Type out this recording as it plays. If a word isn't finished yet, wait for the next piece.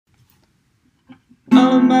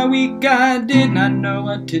my week I did not know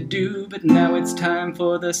what to do, but now it's time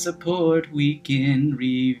for the Support Week in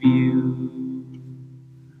Review.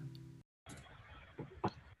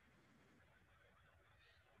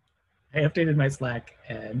 I updated my Slack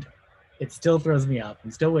and it still throws me off.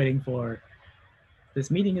 I'm still waiting for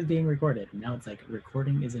this meeting is being recorded. And now it's like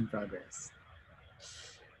recording is in progress.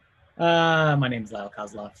 My name is Lyle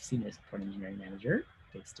Kozloff, Senior Support Engineering Manager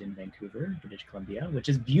based in Vancouver, British Columbia, which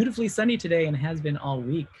is beautifully sunny today and has been all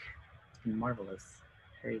week. It's been marvelous.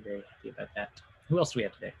 Very, very happy about that. Who else do we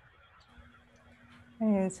have today?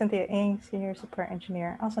 Hey, Cynthia Ng, Senior Support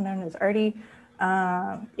Engineer, also known as Artie,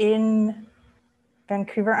 in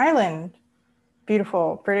Vancouver Island.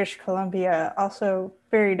 Beautiful, British Columbia, also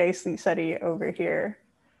very nicely sunny over here.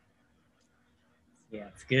 Yeah,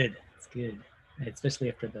 it's good. It's good, especially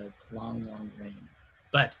after the long, long rain.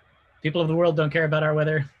 But people of the world don't care about our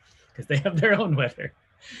weather because they have their own weather.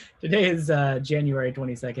 Today is January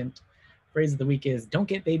 22nd. Phrase of the week is don't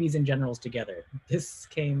get babies and generals together. This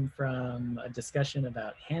came from a discussion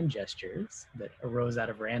about hand gestures that arose out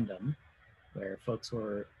of random, where folks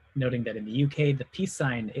were noting that in the UK, the peace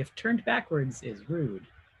sign, if turned backwards, is rude.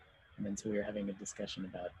 And then so we were having a discussion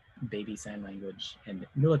about baby sign language and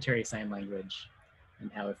military sign language,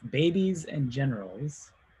 and how if babies and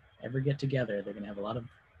generals ever get together, they're going to have a lot of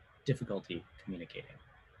difficulty communicating.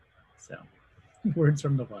 So, words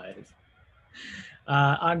from the wise.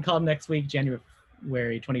 On call next week, January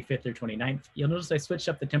 25th or 29th. You'll notice I switched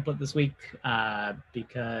up the template this week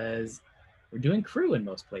because we're doing crew in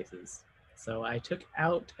most places. So I took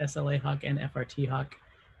out SLA Hawk and FRT Hawk.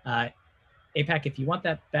 APAC, if you want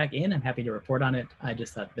that back in, I'm happy to report on it. I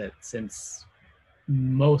just thought that since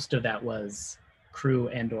most of that was crew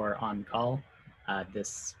and or on call,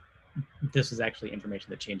 this was actually information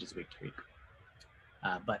that changes week to week.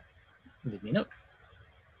 But leave me a note.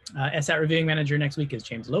 SAT reviewing manager next week is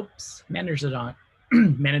James Lopes. Managers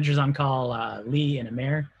on call, Lee and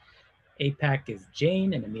Amer. APAC is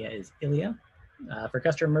Jane and EMEA is Ilya. For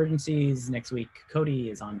customer emergencies next week, Cody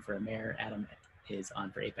is on for Amer, Adam is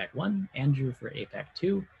on for APAC 1, Andrew for APAC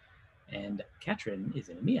 2, and Katrin is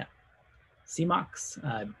in EMEA.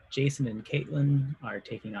 CMOX, Jason and Caitlin are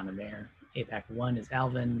taking on Amer. APAC 1 is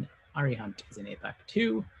Alvin, Ari Hunt is in APAC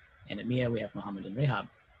 2, and EMEA we have Mohammed and Rehab.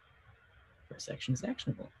 First section is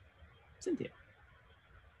actionable. Cynthia.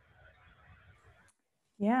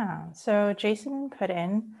 Yeah, so Jason put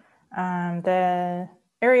in the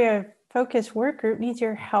area of focus work group needs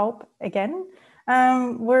your help again.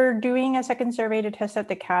 We're doing a second survey to test out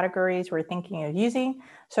the categories we're thinking of using.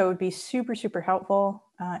 So it would be super, super helpful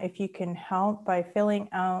if you can help by filling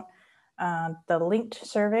out the linked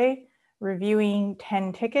survey, reviewing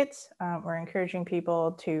 10 tickets. We're encouraging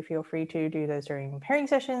people to feel free to do those during pairing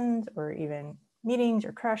sessions or even meetings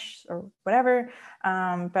or crush or whatever.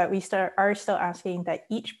 But we are still asking that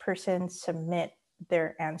each person submit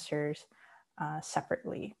their answers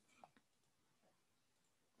separately.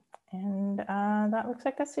 And that looks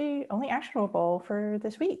like that's the only actionable for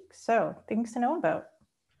this week. So things to know about.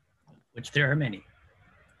 Which there are many.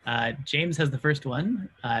 James has the first one.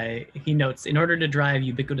 He notes, in order to drive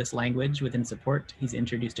ubiquitous language within support, he's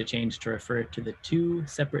introduced a change to refer to the two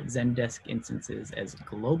separate Zendesk instances as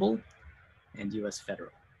global and US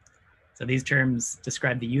federal. So these terms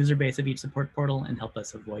describe the user base of each support portal and help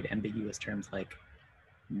us avoid ambiguous terms like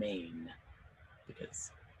main,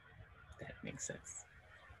 because that makes sense.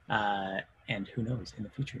 And who knows, in the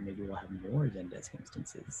future, maybe we'll have more Zendesk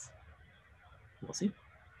instances. We'll see.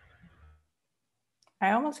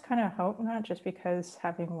 I almost kind of hope not, just because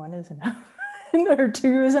having one is enough or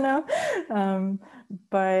two is enough.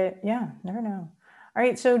 But yeah, never know. All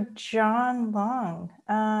right, so John Long,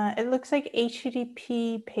 it looks like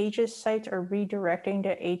HTTP pages sites are redirecting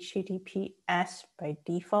to HTTPS by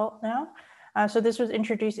default now. So this was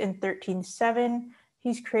introduced in 13.7.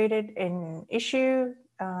 He's created an issue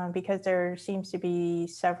because there seems to be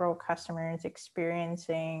several customers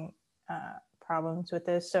experiencing problems with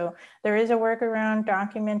this. So there is a workaround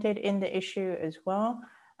documented in the issue as well.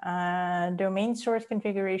 Domain source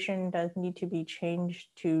configuration does need to be changed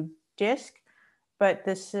to disk, but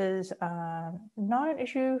this is not an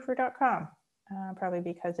issue for .com, probably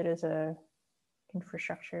because it is a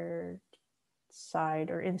infrastructure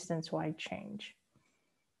side or instance-wide change.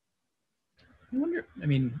 I wonder, I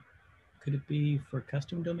mean, could it be for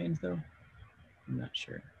custom domains though? I'm not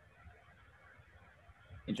sure.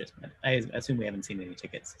 Interesting. I assume we haven't seen any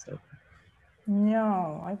tickets, so.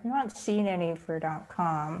 No, I've not seen any for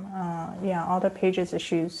 .com. Yeah, all the pages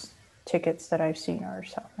issues tickets that I've seen are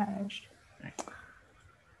self-managed.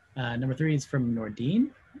 Right. Number 3 is from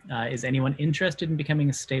Nordine. Is anyone interested in becoming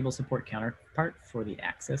a stable support counterpart for the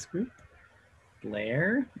Access group?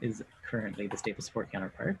 Blair is currently the stable support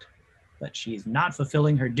counterpart, but she's not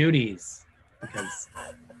fulfilling her duties because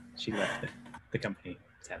she left the company,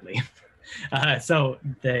 sadly. So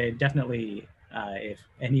they definitely, if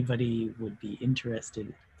anybody would be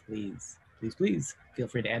interested, please feel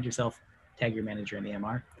free to add yourself, tag your manager in the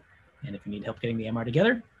MR. And if you need help getting the MR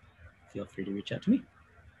together, feel free to reach out to me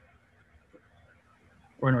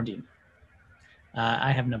or Nordine.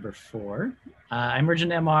 I have number 4.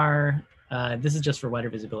 Emergent MR. This is just for wider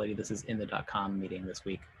visibility. This is in the .com meeting this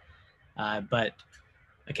week. But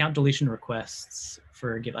account deletion requests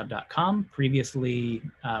for GitLab.com. Previously,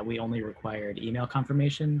 we only required email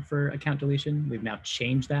confirmation for account deletion. We've now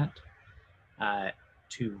changed that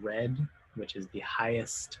to red, which is the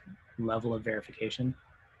highest level of verification.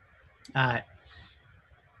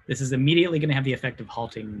 This is immediately going to have the effect of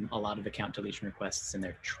halting a lot of account deletion requests in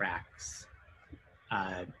their tracks.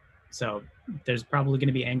 So there's probably going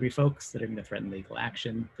to be angry folks that are going to threaten legal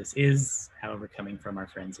action. This is, however, coming from our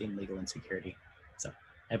friends in legal and security. So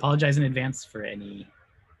I apologize in advance for any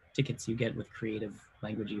tickets you get with creative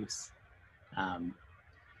language use.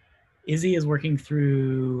 Izzy is working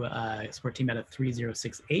through support team out of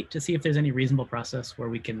 3068 to see if there's any reasonable process where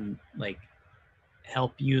we can like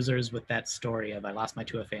help users with that story of I lost my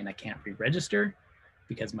 2FA and I can't re-register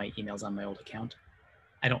because my email's on my old account.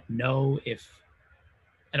 I don't know if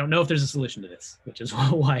there's a solution to this, which is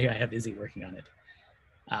why I have Izzy working on it.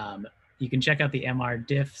 You can check out the MR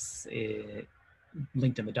diffs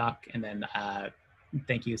linked in the doc, and then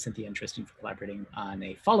thank you, Cynthia and Tristan, for collaborating on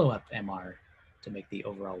a follow-up MR to make the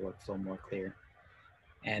overall workflow more clear.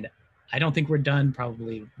 And I don't think we're done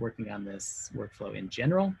probably working on this workflow in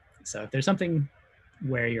general. So if there's something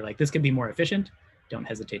where you're like, this could be more efficient, don't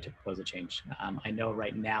hesitate to propose a change. I know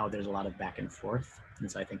right now there's a lot of back and forth,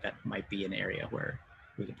 and so I think that might be an area where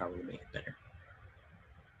we could probably make it better.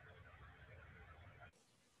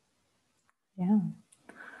 Yeah.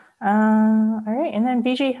 All right, and then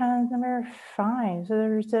VG has number 5. So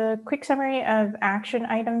there's a quick summary of action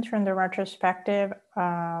items from the retrospective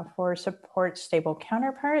for support stable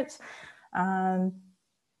counterparts.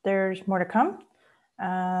 There's more to come.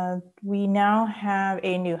 We now have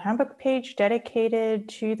a new handbook page dedicated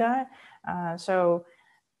to that. So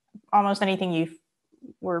almost anything you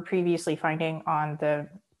were previously finding on the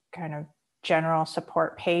kind of general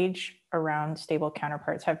support page around stable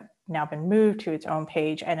counterparts have now been moved to its own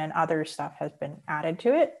page, and then other stuff has been added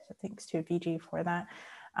to it. So thanks to VG for that.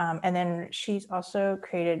 And then she's also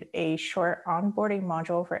created a short onboarding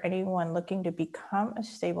module for anyone looking to become a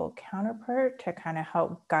stable counterpart to kind of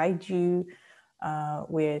help guide you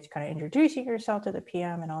with kind of introducing yourself to the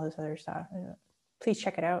PM and all this other stuff. Please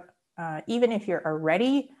check it out. Even if you're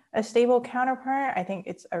already a stable counterpart, I think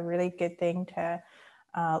it's a really good thing to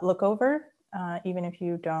look over, even if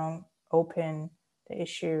you don't open the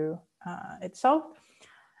issue itself.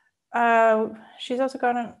 She's also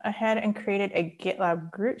gone ahead and created a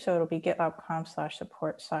GitLab group. So it'll be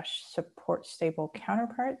gitlab.com/support stable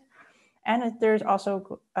counterpart. And there's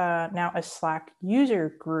also now a Slack user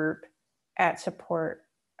group at support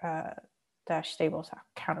stable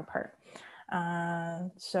counterpart.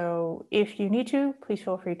 So if you need to, please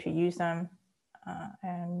feel free to use them,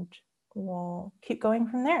 and we'll keep going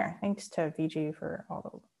from there. Thanks to VG for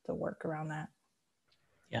all the work around that.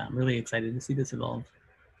 Yeah, I'm really excited to see this evolve.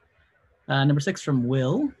 Number 6 from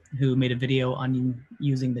Will, who made a video on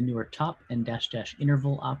using the newer top and --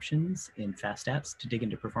 interval options in FastStats to dig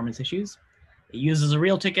into performance issues. It uses a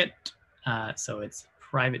real ticket, so it's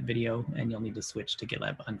private video, and you'll need to switch to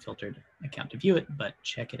GitLab Unfiltered account to view it, but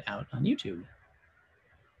check it out on YouTube.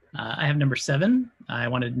 I have number 7. I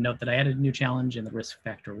wanted to note that I added a new challenge in the risk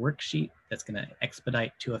factor worksheet that's going to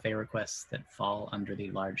expedite 2FA requests that fall under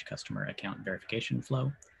the large customer account verification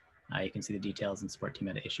flow. You can see the details in support team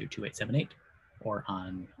at issue 2878 or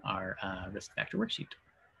on our risk factor worksheet.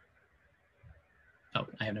 Oh,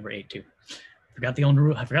 I have number 8 too. I forgot the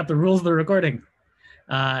rules of the recording.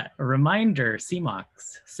 A reminder,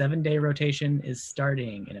 CMOX 7-day rotation is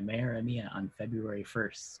starting in EMEA on February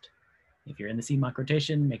 1st. If you're in the CMOC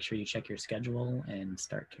rotation, make sure you check your schedule and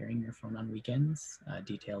start carrying your phone on weekends.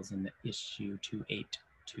 Details in issue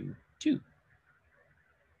 2822.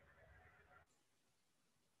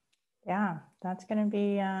 Yeah, that's going to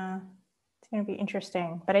be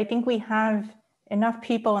interesting. But I think we have enough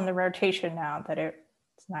people in the rotation now that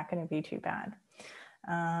it's not going to be too bad.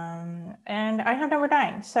 And I have number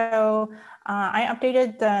 9. So I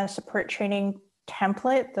updated the support training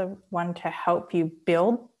template, the one to help you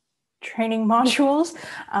build training modules,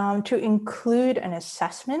 to include an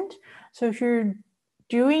assessment. So if you're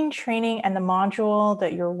doing training and the module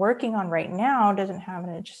that you're working on right now doesn't have an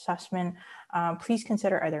assessment, please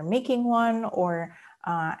consider either making one or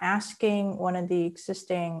asking one of the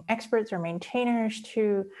existing experts or maintainers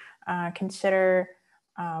to consider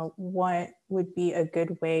what would be a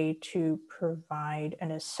good way to provide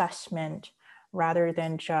an assessment rather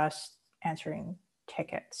than just answering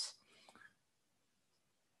tickets.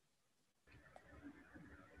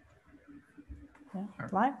 Yeah,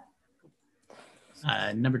 live.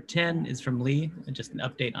 Number 10 is from Lee, just an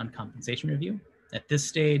update on compensation review. At this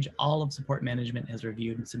stage, all of support management has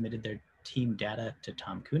reviewed and submitted their team data to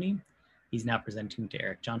Tom Cooney. He's now presenting to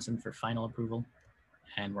Eric Johnson for final approval.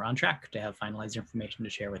 And we're on track to have finalized information to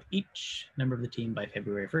share with each member of the team by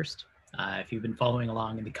February 1st. If you've been following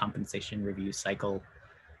along in the compensation review cycle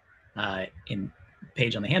in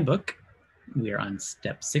page on the handbook, we are on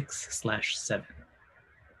step 6/7.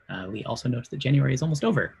 Lee also notes that January is almost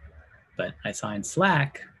over, but I saw in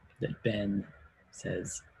Slack that Ben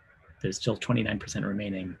says there's still 29%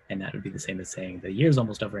 remaining, and that would be the same as saying the year's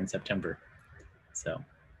almost over in September. So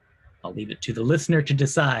I'll leave it to the listener to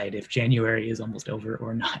decide if January is almost over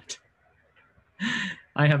or not.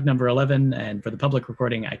 I have number 11, and for the public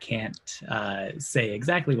recording, I can't say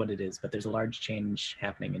exactly what it is, but there's a large change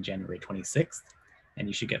happening in January 26th, and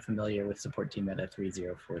you should get familiar with support team meta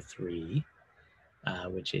 3043,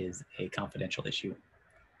 which is a confidential issue.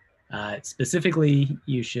 Specifically,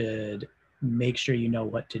 you should make sure you know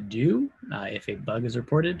what to do if a bug is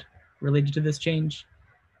reported related to this change,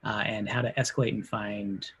 and how to escalate and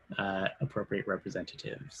find appropriate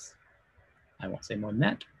representatives. I won't say more than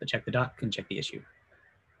that, but check the doc and check the issue.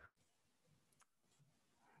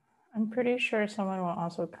 I'm pretty sure someone will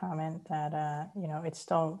also comment that, you know, it's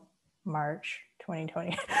still March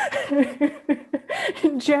 2020.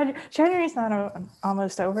 January's not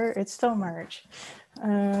almost over, it's still March.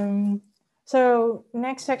 So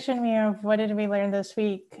next section, we have what did we learn this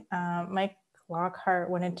week? Mike Lockhart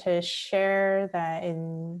wanted to share that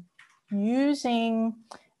in using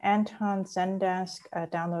Anton Zendesk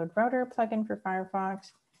download router plugin for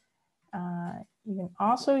Firefox, you can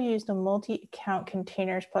also use the multi-account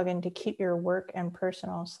containers plugin to keep your work and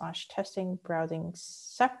personal /testing browsing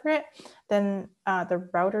separate. Then the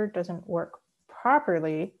router doesn't work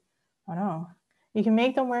properly. Oh no. You can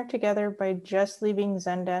make them work together by just leaving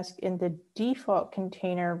Zendesk in the default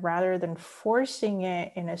container rather than forcing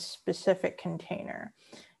it in a specific container.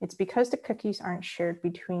 It's because the cookies aren't shared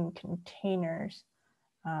between containers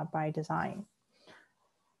by design.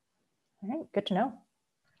 All right, good to know.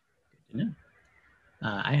 Good to know.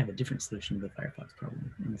 I have a different solution to the Firefox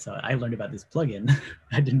problem. And so I learned about this plugin.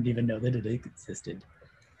 I didn't even know that it existed.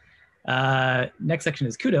 Next section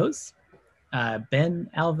is kudos. Ben,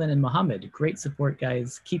 Alvin, and Mohammed, great support,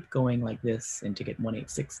 guys. Keep going like this in ticket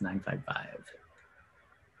 186955.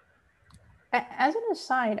 As an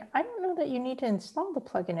aside, I don't know that you need to install the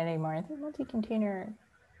plugin anymore. I think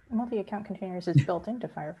multi-account containers is built into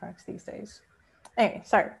Firefox these days. Anyway,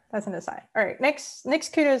 sorry, that's an aside. All right,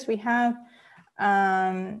 next kudos we have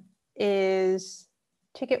is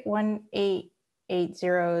ticket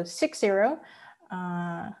 188060.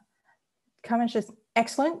 Comments just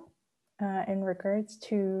excellent. In regards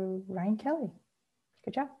to Ryan Kelly.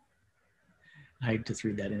 Good job. I just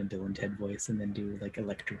read that in a Bill and Ted voice and then do like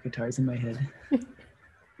electric guitars in my head.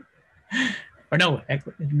 Or no,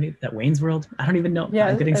 that Wayne's World? I don't even know. Yeah,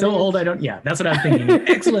 I'm getting so old, I don't, yeah, that's what I'm thinking.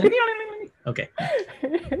 Excellent. Okay,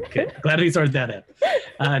 good. Glad we sorted that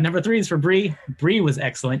out. Number 3 is for Bree. Bree was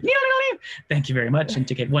excellent. Thank you very much. And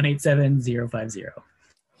ticket 187050.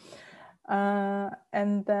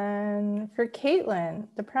 And then for Caitlin,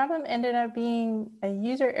 the problem ended up being a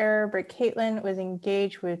user error, but Caitlin was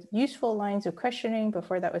engaged with useful lines of questioning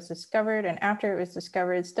before that was discovered. And after it was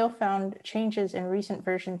discovered, still found changes in recent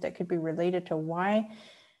versions that could be related to why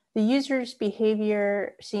the user's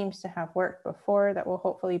behavior seems to have worked before that will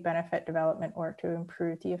hopefully benefit development work to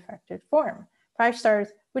improve the affected form. 5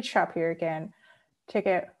 stars, would shop here again.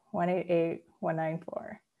 Ticket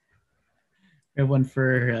 188194. We have one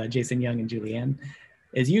for Jason Young and Julianne.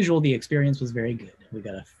 As usual, the experience was very good. We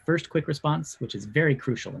got a first quick response, which is very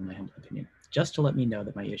crucial in my humble opinion, just to let me know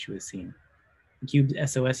that my issue is seen. The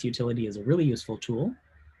Cube's SOS utility is a really useful tool.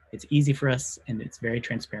 It's easy for us, and it's very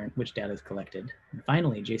transparent which data is collected. And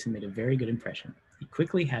finally, Jason made a very good impression. He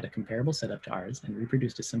quickly had a comparable setup to ours and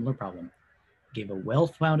reproduced a similar problem. He gave a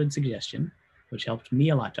well-founded suggestion, which helped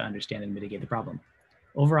me a lot to understand and mitigate the problem.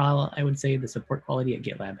 Overall, I would say the support quality at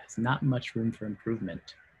GitLab has not much room for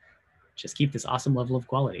improvement. Just keep this awesome level of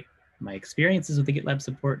quality. My experiences with the GitLab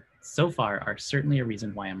support so far are certainly a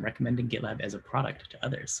reason why I'm recommending GitLab as a product to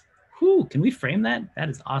others. Whew, can we frame that? That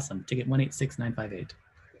is awesome. Ticket 186958.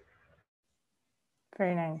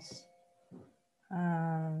 Very nice.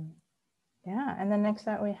 Yeah, and then next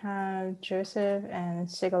up we have Joseph and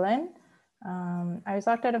Sigolin. I was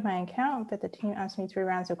locked out of my account, but the team asked me 3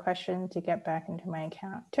 rounds of questions to get back into my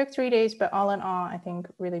account. Took 3 days, but all in all, I think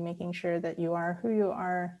really making sure that you are who you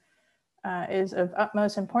are is of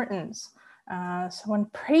utmost importance. Someone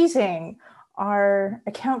praising our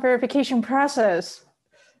account verification process.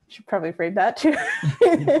 Should probably frame that too.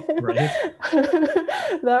 Right.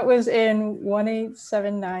 That was in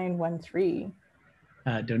 187913.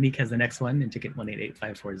 Donique has the next one in ticket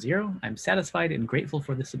 188540. I'm satisfied and grateful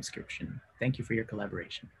for the subscription. Thank you for your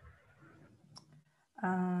collaboration.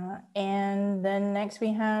 And then next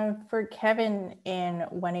we have for Kevin in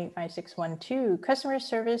 185612, customer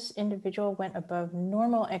service individual went above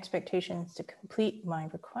normal expectations to complete my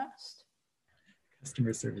request.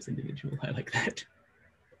 Customer service individual, I like that.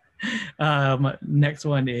 Next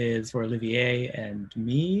one is for Olivier and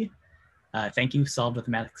me. Thank you, solved with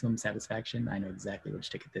maximum satisfaction. I know exactly which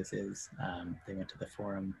ticket this is. They went to the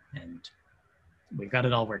forum and we got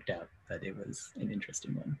it all worked out, but it was an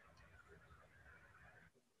interesting one.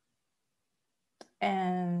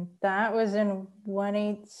 And that was in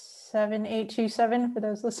 187827 for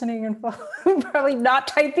those listening and probably not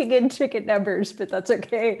typing in ticket numbers, but that's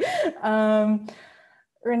okay.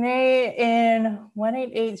 Renee in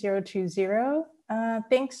 188020.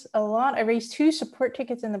 Thanks a lot. I raised 2 support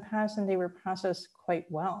tickets in the past and they were processed quite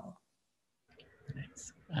well.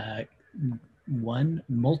 Nice. One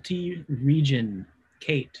multi-region,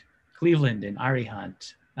 Kate, Cleveland and Ari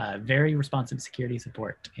Hunt. Very responsive security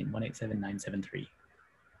support in 187973.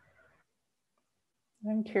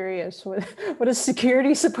 I'm curious, what is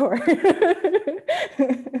security support?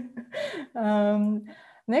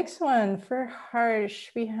 Next one for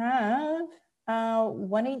Harsh, we have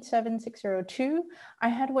 187602. I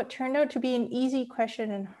had what turned out to be an easy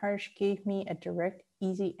question and Harsh gave me a direct,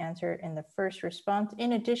 easy answer in the first response,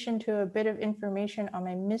 in addition to a bit of information on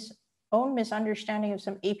my own misunderstanding of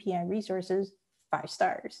some API resources. 5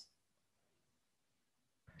 stars.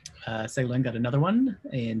 Seglen got another one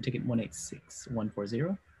in ticket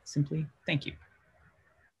 186140. Simply, thank you.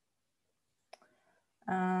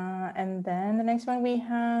 And then the next one we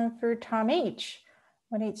have for Tom H.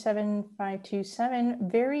 187527.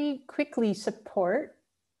 Very quickly support.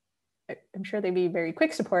 I'm sure they'd be very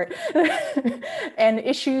quick support. And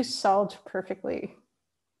issues solved perfectly.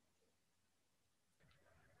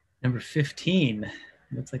 Number 15.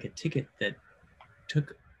 Looks like a ticket that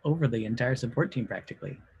took over the entire support team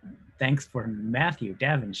practically. Thanks for Matthew,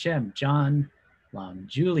 Davin, Shem, John, Long,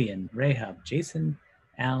 Julian, Rahab, Jason,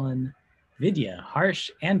 Alan, Vidya, Harsh,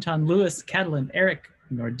 Anton, Lewis, Catalin, Eric,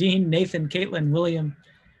 Nordine, Nathan, Caitlin, William,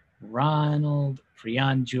 Ronald,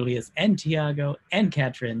 Priyan, Julius, and Tiago, and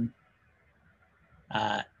Katrin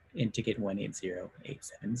in ticket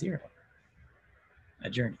 180870. A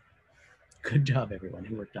journey. Good job, everyone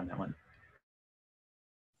who worked on that one.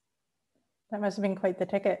 That must have been quite the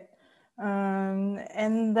ticket.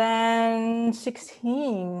 And then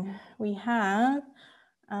 16, we have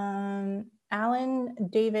Alan,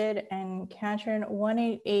 David, and Katrin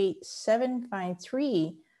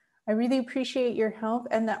 188753. I really appreciate your help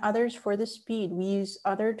and the others for the speed. We use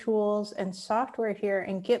other tools and software here,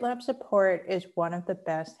 and GitLab support is one of the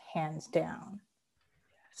best, hands down.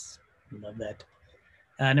 Yes, love that.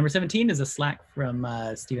 Number 17 is a Slack from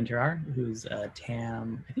Stephen Terrar, who's a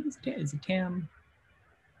TAM, I think it's a TAM,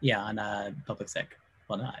 yeah, on public sec.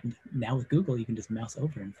 Well, not now with Google, you can just mouse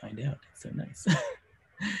over and find out. It's so nice.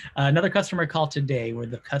 Another customer call today where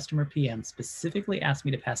the customer PM specifically asked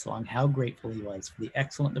me to pass along how grateful he was for the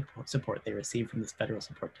excellent support they received from this federal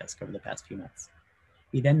support desk over the past few months.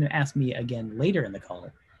 He then asked me again later in the call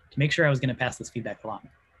to make sure I was going to pass this feedback along.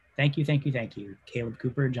 Thank you, thank you, thank you. Caleb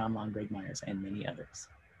Cooper, John Long, Greg Myers, and many others.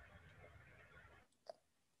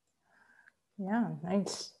 Yeah,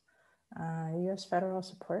 nice. U.S. federal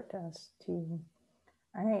support desk too.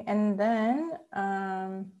 All right, and then,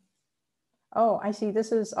 oh, I see.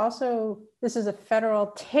 This is a federal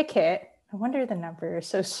ticket. I wonder the number is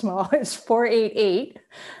so small. It's 488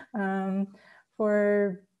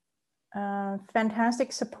 for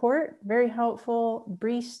fantastic support, very helpful.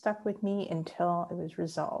 Bree stuck with me until it was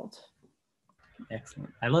resolved.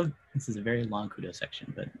 Excellent. I love, this is a very long kudos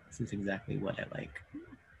section, but this is exactly what I like.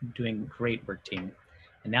 Doing great work, team.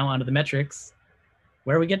 And now on to the metrics,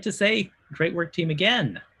 where we get to say great work, team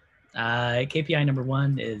again. KPI number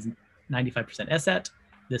 1 is 95% SAT.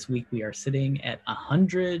 This week we are sitting at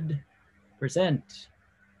 100%.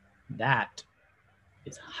 That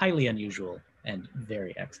is highly unusual and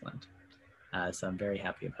very excellent. So I'm very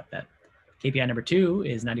happy about that. KPI number 2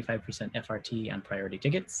 is 95% FRT on priority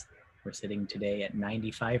tickets. We're sitting today at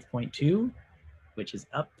 95.2, which is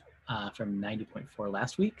up from 90.4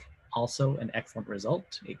 last week. Also an excellent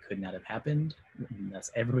result. It could not have happened unless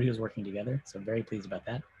everybody was working together. So I'm very pleased about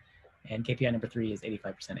that. And KPI number 3 is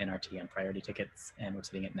 85% NRT on priority tickets, and we're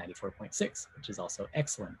sitting at 94.6, which is also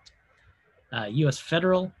excellent. US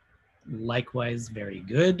Federal, likewise very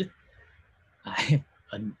good.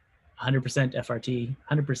 100% FRT,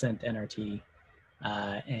 100% NRT,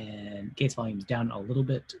 and case volumes down a little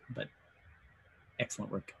bit, but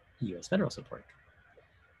excellent work, US Federal support.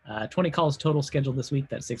 20 calls total scheduled this week.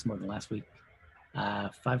 That's 6 more than last week.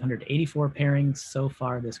 584 pairings so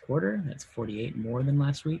far this quarter. That's 48 more than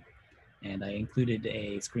last week. And I included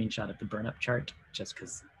a screenshot of the burn up chart just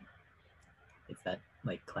because it's that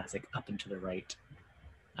like classic up and to the right,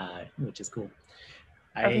 which is cool.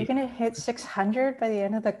 Are we going to hit 600 by the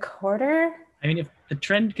end of the quarter? I mean, if the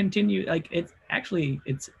trend continues, like it's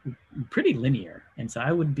pretty linear. And so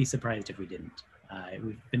I would be surprised if we didn't.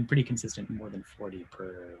 We've been pretty consistent, more than 40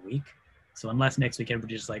 per week. So unless next week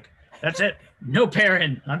everybody's just like, that's it, no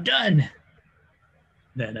pairing, I'm done,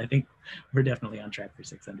 then I think we're definitely on track for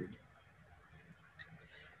 600.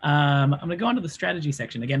 I'm going to go on to the strategy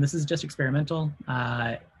section. Again, this is just experimental.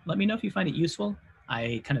 Let me know if you find it useful.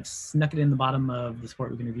 I kind of snuck it in the bottom of the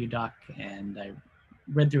Support Weekend Review doc, and I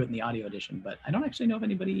read through it in the audio edition, but I don't actually know if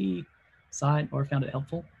anybody saw it or found it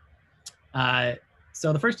helpful.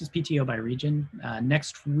 So the first is PTO by region.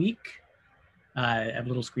 Next week, I have a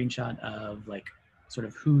little screenshot of like sort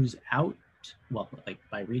of who's out, well, like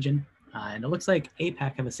by region. And it looks like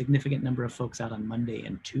APAC have a significant number of folks out on Monday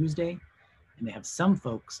and Tuesday, and they have some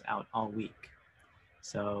folks out all week.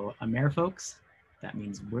 So AMER folks, that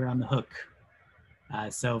means we're on the hook.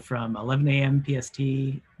 So from 11 a.m. PST,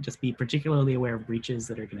 just be particularly aware of breaches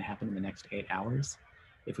that are going to happen in the next 8 hours.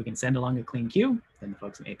 If we can send along a clean queue, then the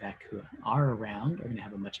folks in APAC who are around are going to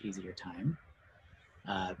have a much easier time.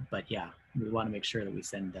 But yeah, we want to make sure that we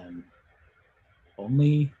send them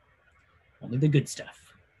only the good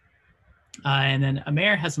stuff. And then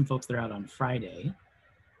AMER has some folks that are out on Friday,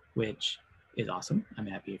 which is awesome. I'm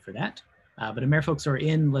happy for that. But AMER folks are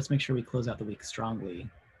in, let's make sure we close out the week strongly.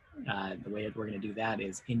 The way we're going to do that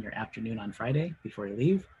is in your afternoon on Friday before you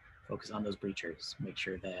leave, focus on those breachers. Make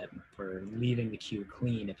sure that we're leaving the queue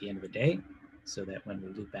clean at the end of the day so that when we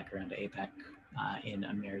loop back around to APAC in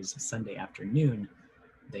AMER's Sunday afternoon,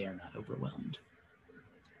 they are not overwhelmed.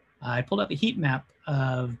 I pulled out the heat map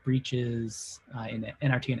of breaches in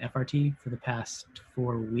NRT and FRT for the past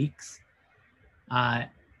 4 weeks. And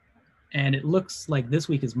it looks like this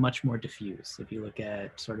week is much more diffuse. If you look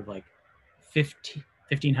at sort of like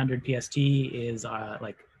 1500 PST is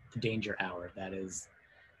like the danger hour. That is,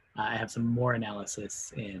 I have some more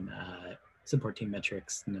analysis in support team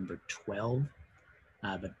metrics number 12.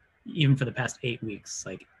 But even for the past 8 weeks,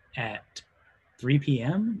 like at 3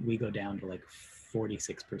 p.m., we go down to like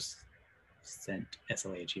 46%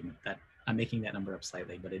 SLA achievement. That I'm making that number up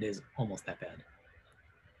slightly, but it is almost that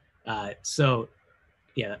bad. So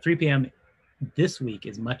yeah, 3 p.m. this week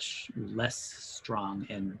is much less strong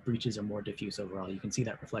and breaches are more diffuse overall. You can see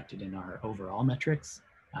that reflected in our overall metrics.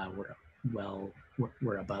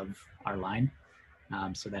 We're above our line.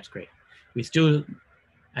 So that's great. We still,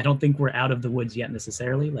 I don't think we're out of the woods yet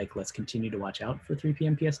necessarily. Like, let's continue to watch out for 3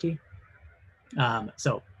 p.m. PST.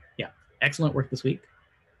 So yeah, excellent work this week.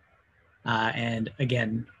 And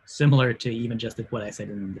again, similar to even just what I said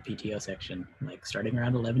in the PTO section, like starting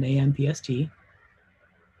around 11 a.m. PST,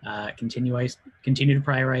 continue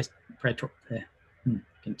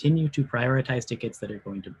to prioritize tickets that are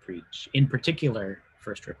going to breach, in particular,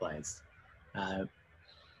 first replies. I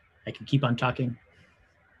can keep on talking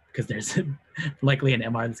because there's likely an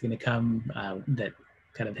MR that's going to come that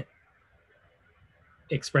kind of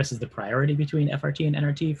expresses the priority between FRT and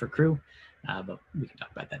NRT for crew, but we can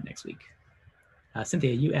talk about that next week.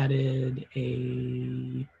 Cynthia, you added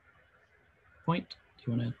a point.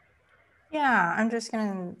 Do you want to? Yeah,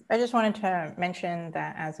 I just wanted to mention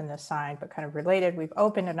that as an aside, but kind of related, we've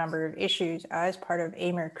opened a number of issues as part of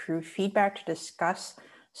AMER crew feedback to discuss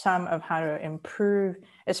some of how to improve,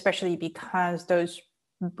 especially because those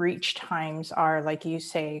breach times are, like you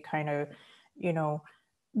say, kind of,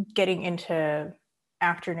 getting into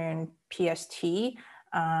afternoon PST.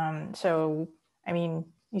 So, I mean,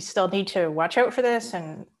 you still need to watch out for this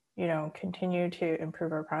and, continue to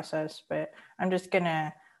improve our process, but I'm just going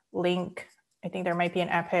to link, I think there might be an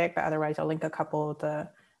epic, but otherwise I'll link a couple of the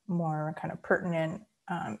more kind of pertinent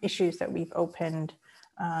issues that we've opened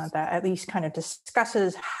that at least kind of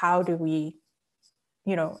discusses how do we,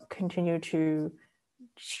 continue to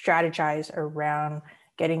strategize around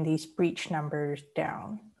getting these breach numbers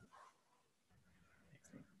down.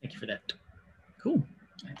 Thank you for that. Cool.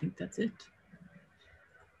 I think that's it.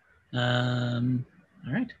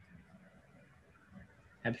 All right.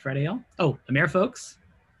 Happy Friday, y'all. Oh, Amer folks,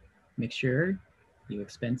 make sure you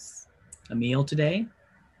expense a meal today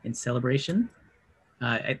in celebration.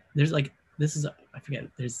 There's like, I forget,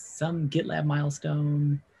 there's some GitLab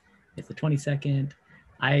milestone. It's the 22nd.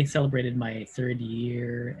 I celebrated my 3rd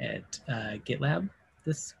year at GitLab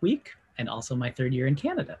this week, and also my 3rd year in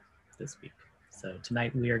Canada this week. So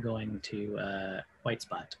tonight we are going to White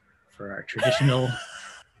Spot for our traditional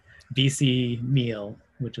BC meal,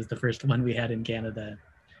 which was the first one we had in Canada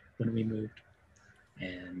when we moved.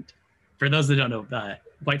 And for those that don't know,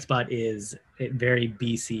 White Spot is a very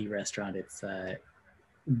BC restaurant. It's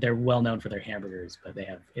they're well known for their hamburgers, but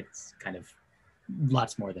it's kind of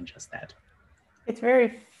lots more than just that. It's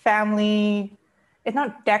very family. It's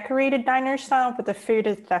not decorated diner style, but the food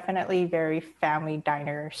is definitely very family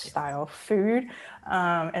diner style food.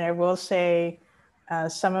 And I will say,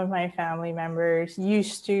 some of my family members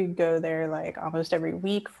used to go there like almost every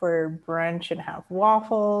week for brunch and have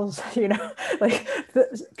waffles. Like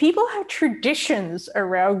people have traditions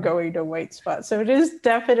around going to White Spot. So it is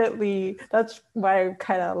definitely, that's why I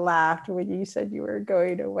kind of laughed when you said you were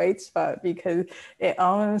going to White Spot, because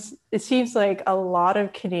it seems like a lot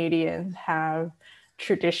of Canadians have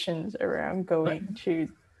traditions around going to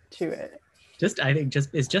it. I think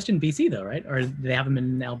it's just in BC though, right? Or do they have them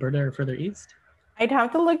in Alberta or further east? I'd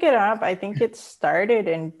have to look it up. I think it started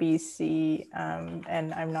in BC,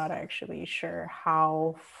 and I'm not actually sure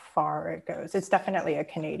how far it goes. It's definitely a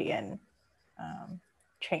Canadian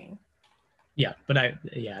chain. Yeah, but I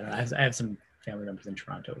have some family members in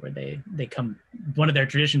Toronto where they come. One of their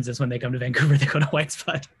traditions is when they come to Vancouver, they go to White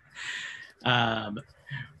Spot.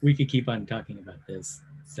 We could keep on talking about this.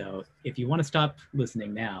 So if you want to stop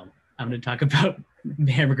listening now, I'm going to talk about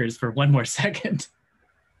hamburgers for one more second.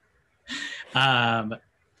 2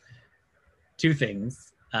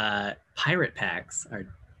 things. Pirate packs are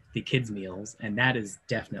the kids' meals, and that is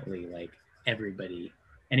definitely like everybody.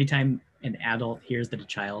 Anytime an adult hears that a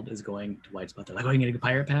child is going to White Spot, they're like, "Oh, you're getting a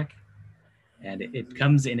pirate pack?" And it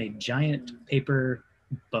comes in a giant paper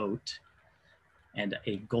boat and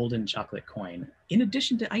a golden chocolate coin, in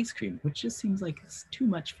addition to ice cream, which just seems like it's too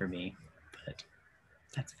much for me, but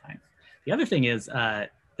that's fine. The other thing is,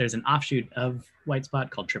 there's an offshoot of White Spot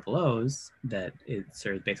called Triple O's that it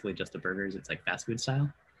serves basically just the burgers. It's like fast food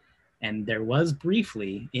style. And there was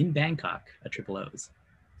briefly in Bangkok a Triple O's,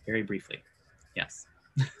 very briefly. Yes.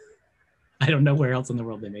 I don't know where else in the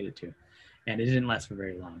world they made it to. And it didn't last for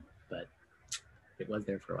very long, but it was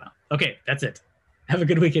there for a while. Okay, that's it. Have a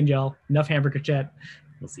good weekend, y'all. Enough hamburger chat.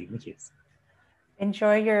 We'll see you in the queues.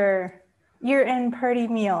 Enjoy your year-end party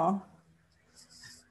meal.